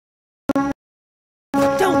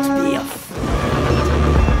Don't be a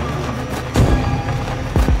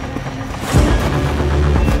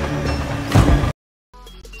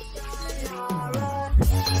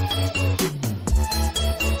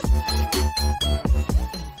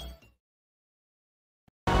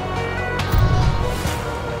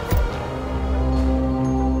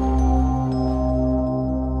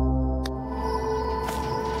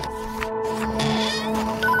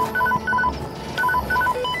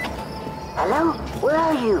Hello? Where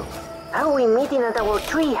are you? Are we meeting at our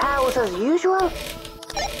tree house as usual?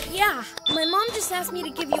 Yeah, my mom just asked me to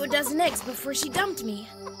give you a dozen eggs before she dumped me.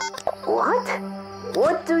 What?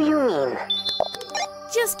 What do you mean?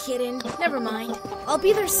 Just kidding. Never mind. I'll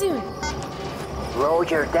be there soon.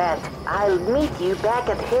 Roger that. I'll meet you back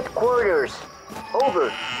at headquarters.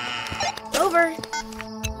 Over. Over.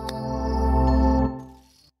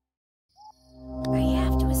 I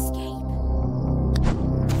have to escape.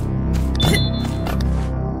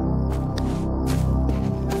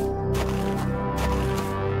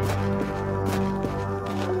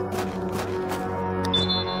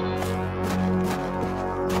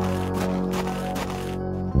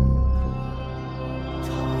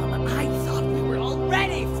 Tom, I thought we were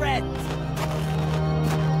already friends.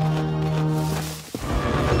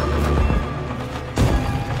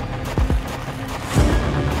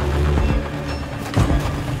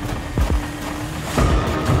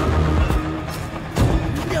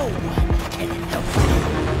 No one can help you.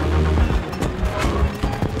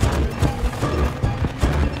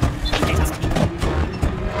 You can't trust me.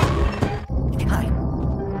 You can hide.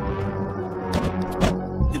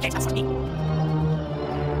 You can't trust me.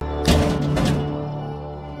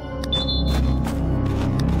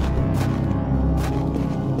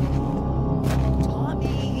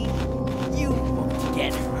 Tommy, you won't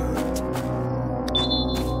get hurt.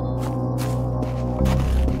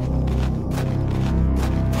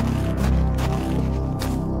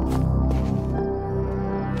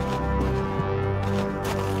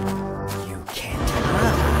 You can't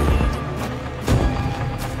hide.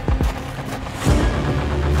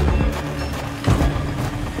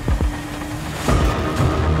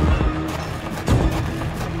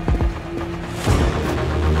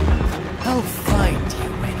 I'll find you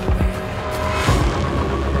anyway.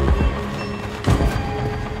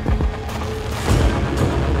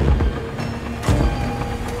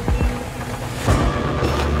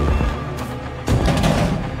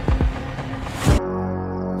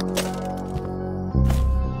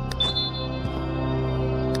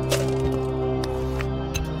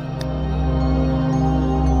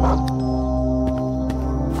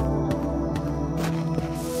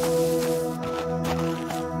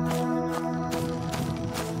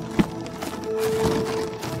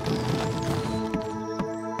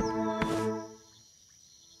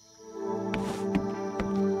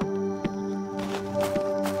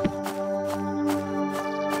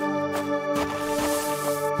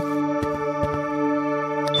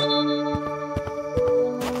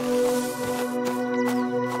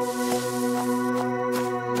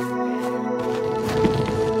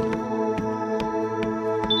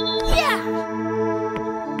 Yeah!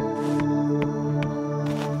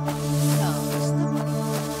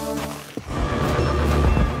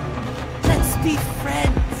 Let's be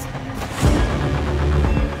friends.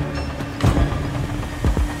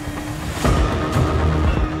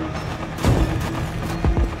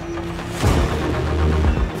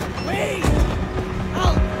 Wait!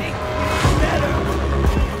 I'll make you better.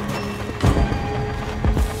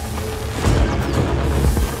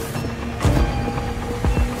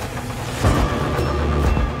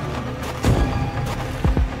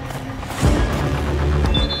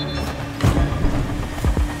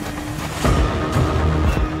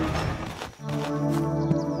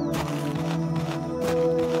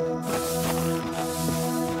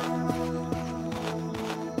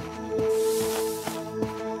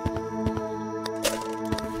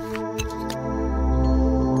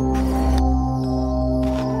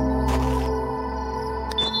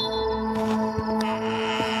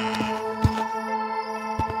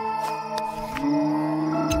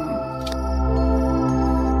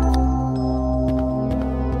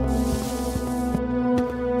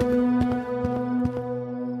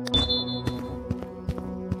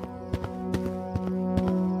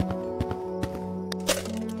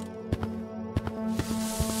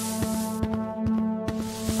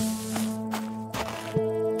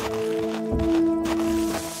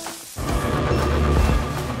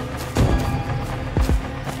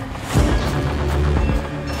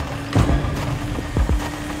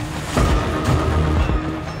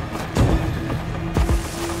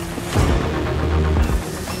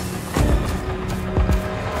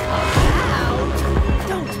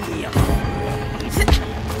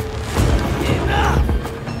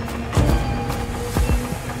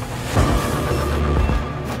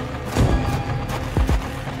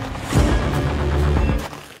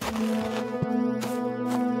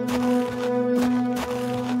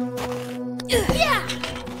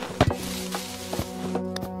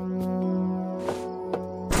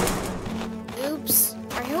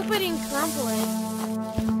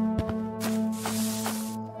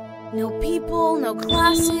 No people, no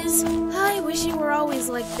classes. I wish it were always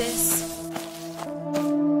like this.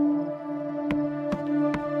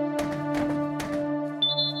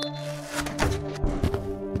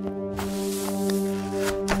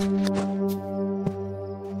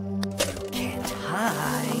 Can't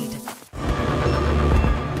hide.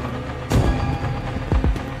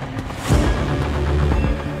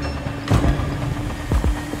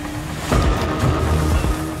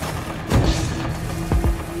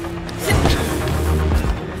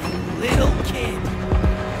 Little kid.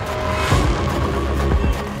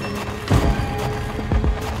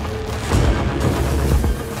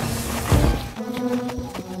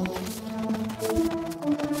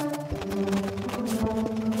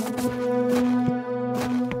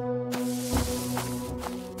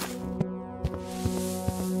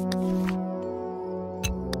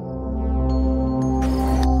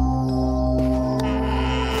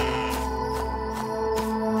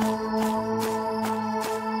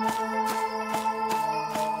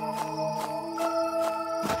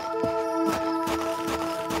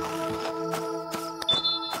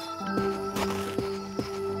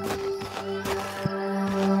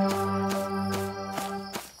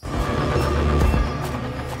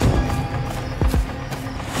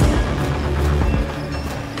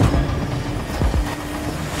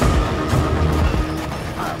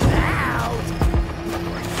 About.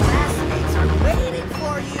 Your classmates are waiting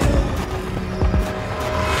for you.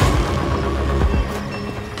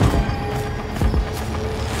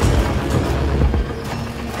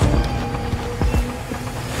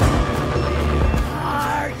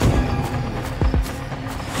 Are you?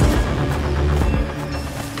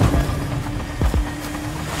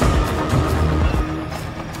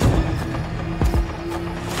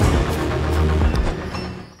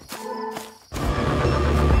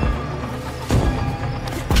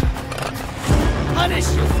 Punish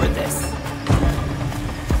you for this.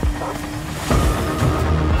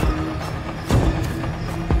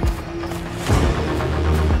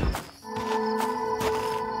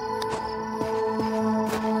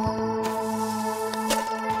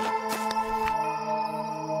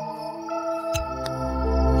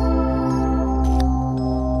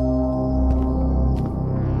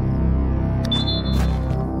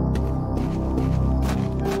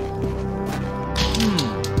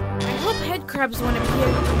 I hope head crabs won't appear.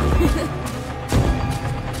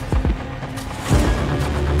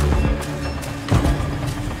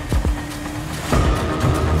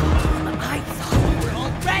 I thought we were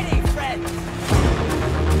already friends.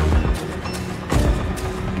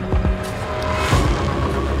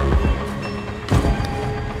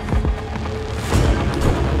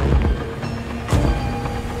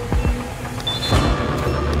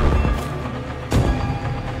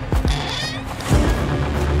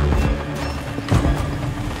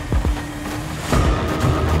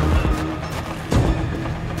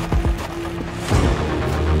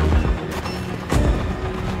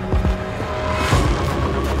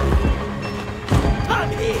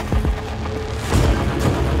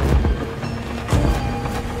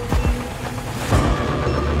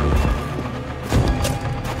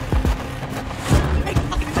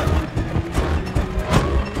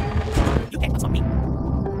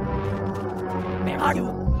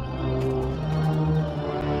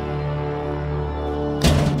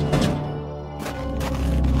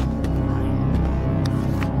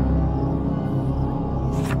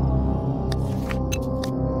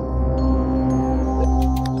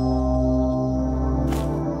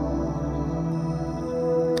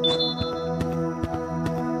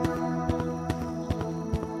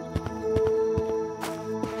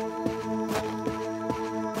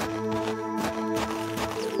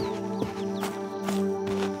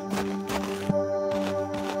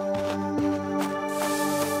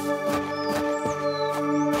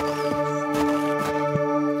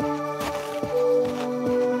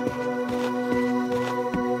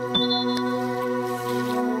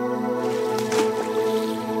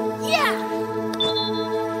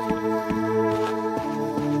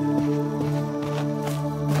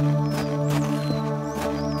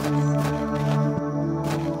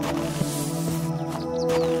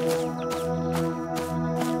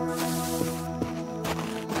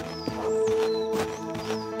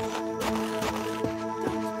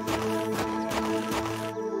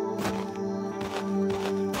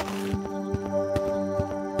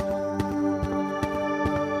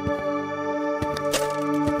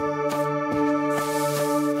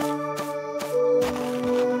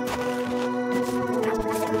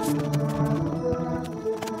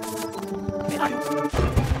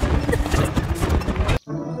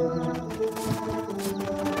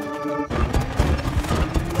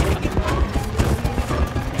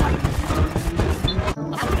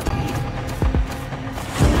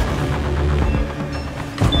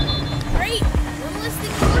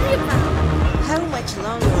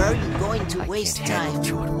 waste can't handle time.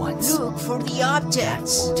 two at once. Look for the That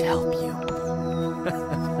objects. won't help you.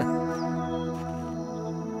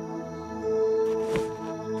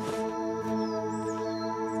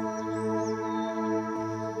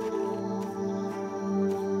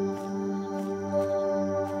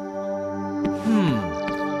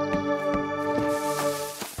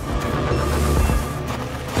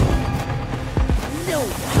 No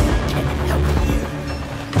one can help you.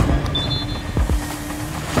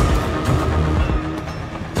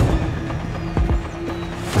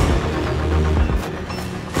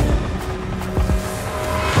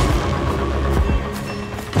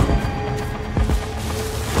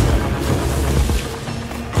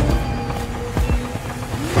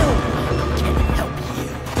 No one can help you.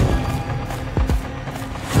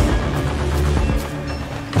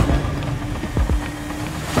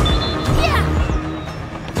 Yeah!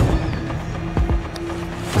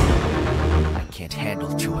 I can't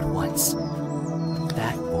handle two at once.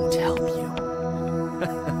 That won't help you.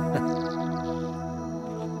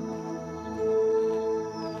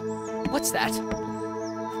 What's that?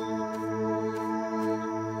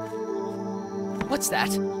 What's that?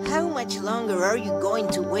 How much longer are you going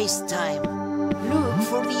to waste time? Look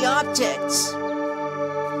for the objects.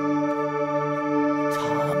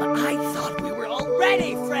 Tom, I thought we were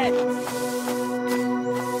already friends.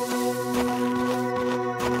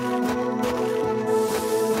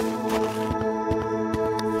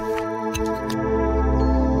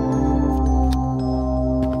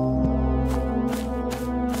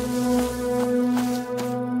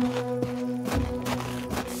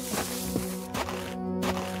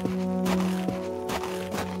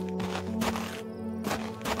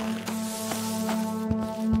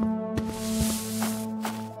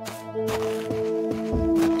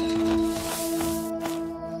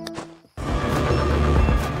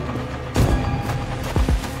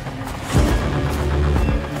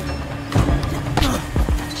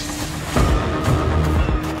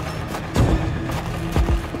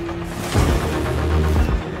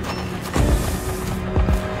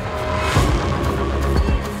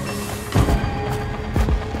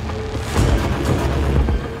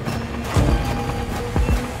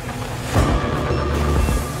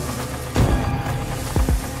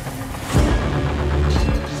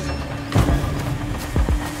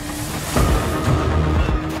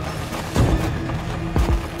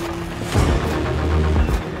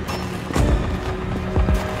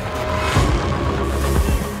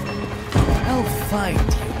 I'll find you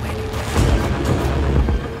anyway.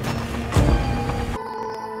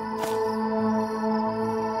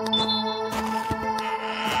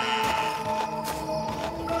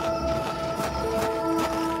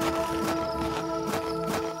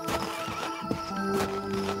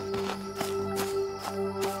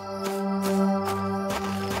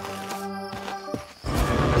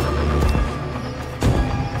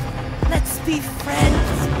 Let's be friends.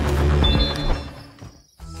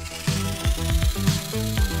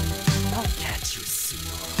 I'll catch you soon.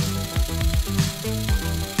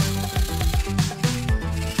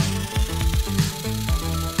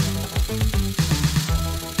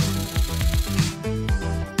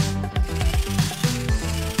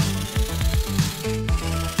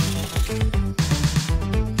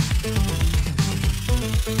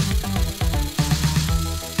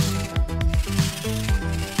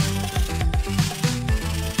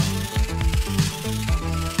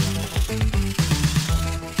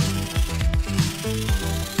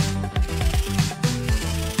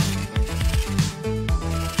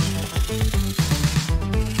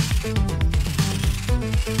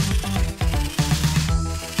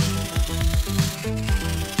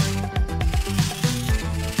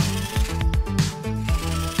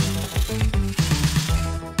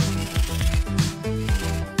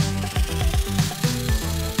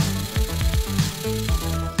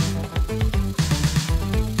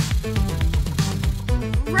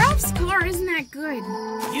 Ralph's car isn't that good.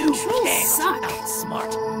 You Controls can't suck.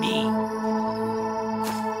 outsmart me.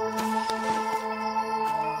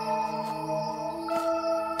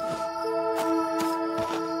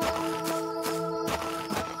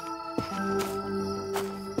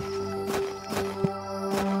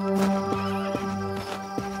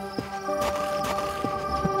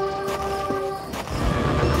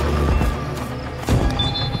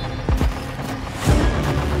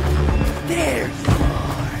 There you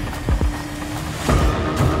are.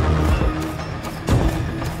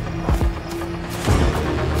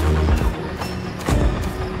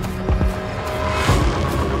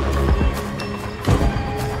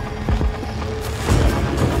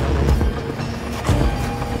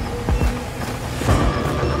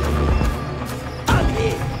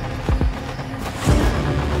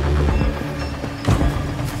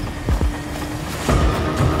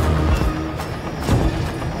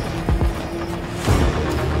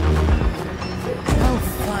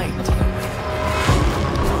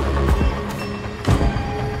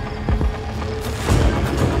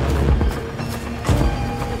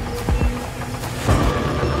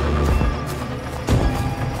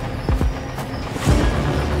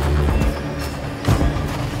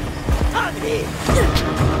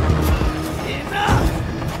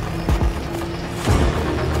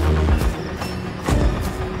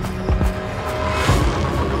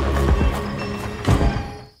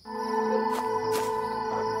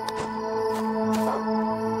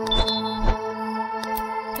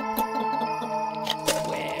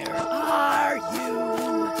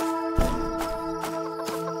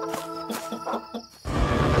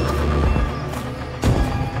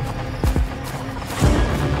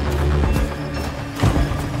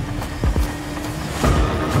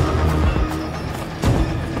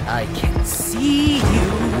 see you.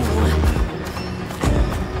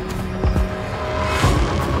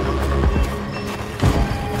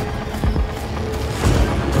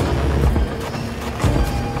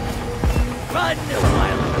 Run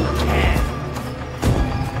while you can.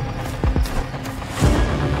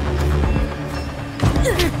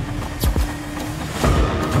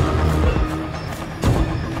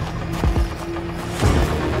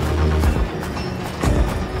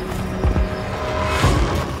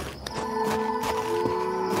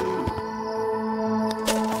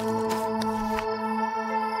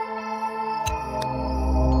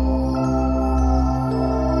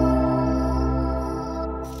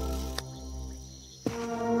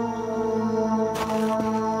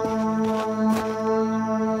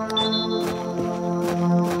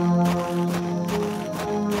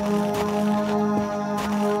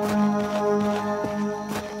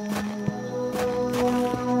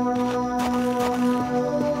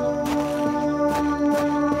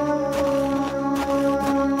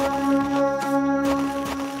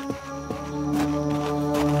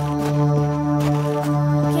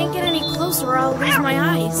 Or I'll lose my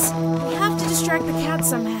eyes. We have to distract the cat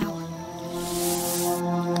somehow.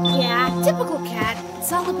 Yeah, typical cat.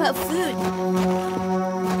 It's all about food.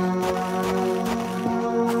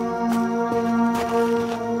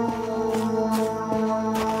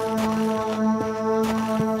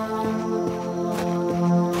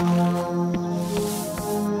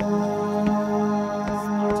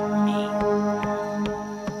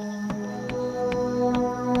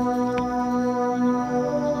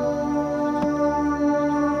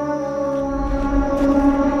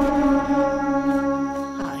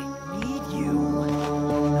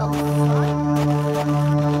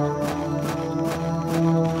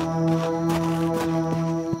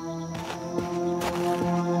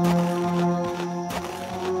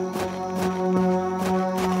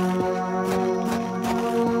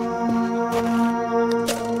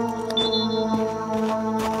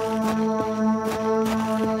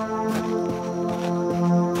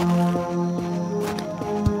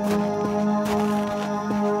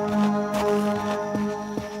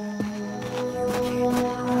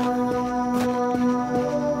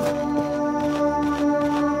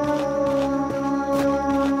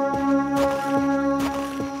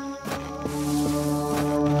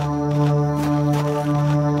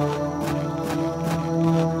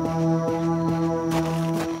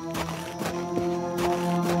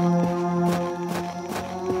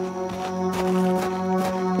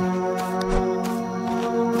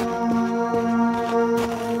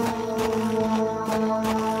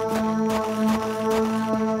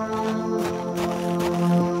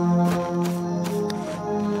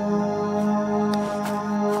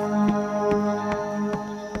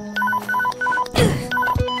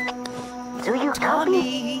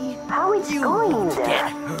 How it's going there?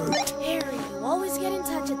 Harry, you always get in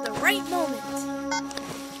touch at the right moment.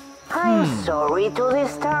 I'm sorry to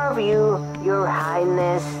disturb you, Your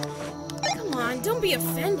Highness. Come on, don't be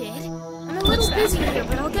offended. I'm a little busy here,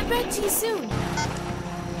 but I'll get back to you soon.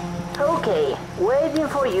 Okay, waiting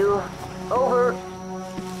for you. Over.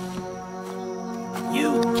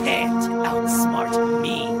 You can't outsmart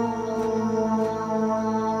me.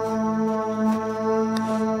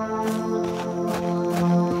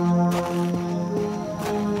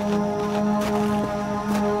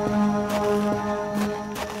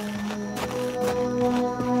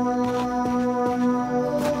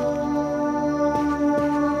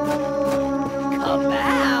 Come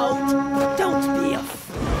out. Don't be afraid.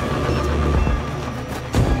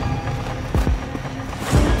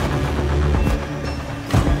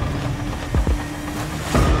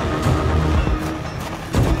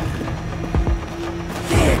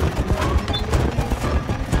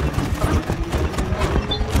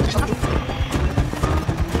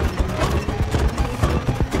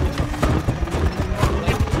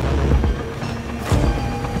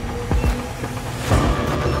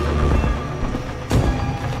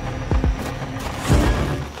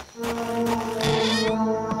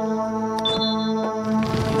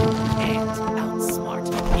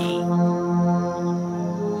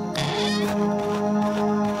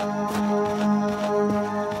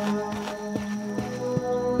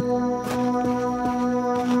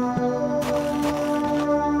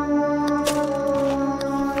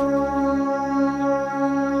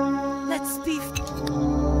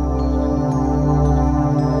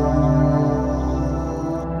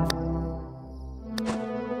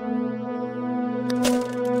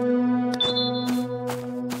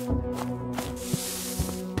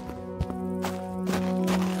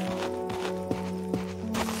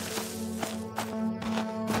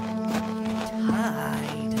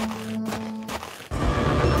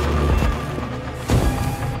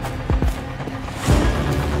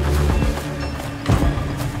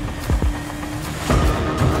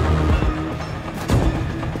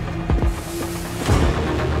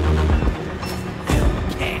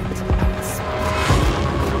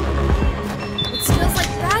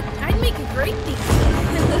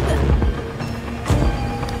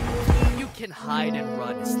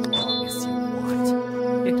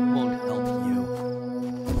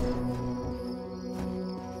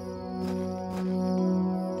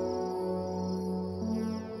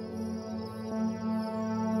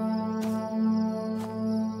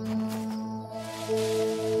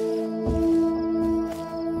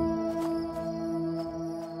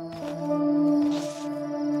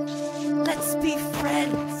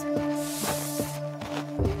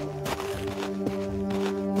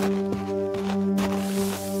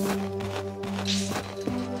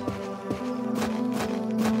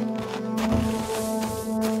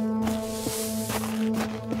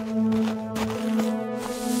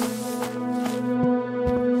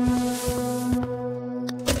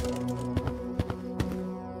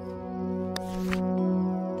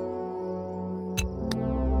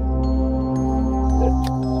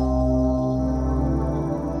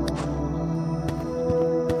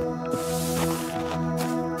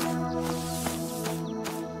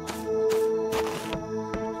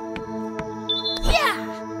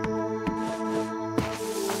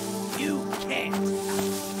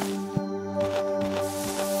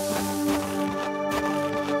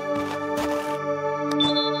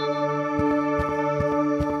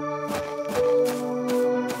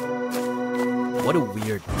 What a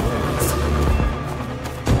weird noise.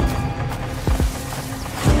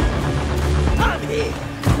 I'm here.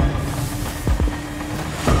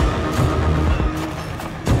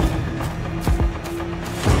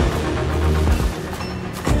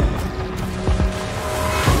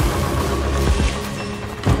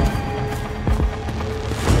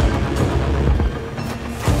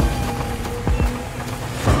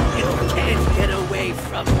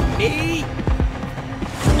 From me?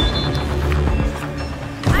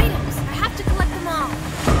 Items! I have to collect them all.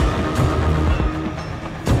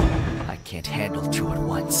 I can't handle two at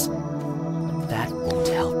once. But that won't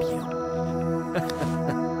help you.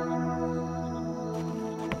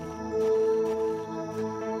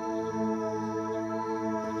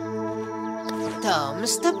 Tom,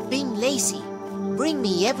 stop being lazy. Bring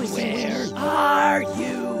me everything we Where need. are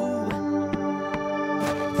you?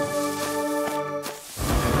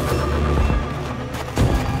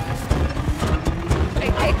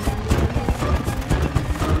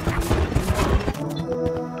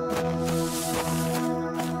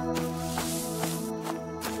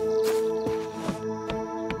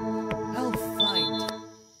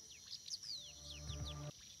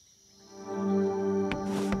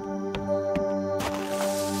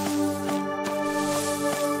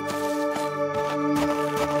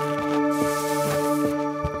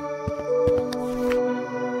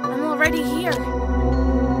 I'm already here.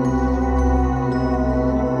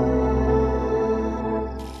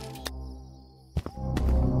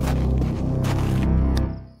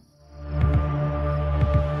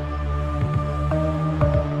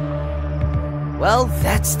 Well,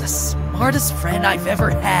 that's the smartest friend I've ever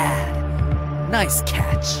had. Nice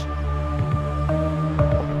catch.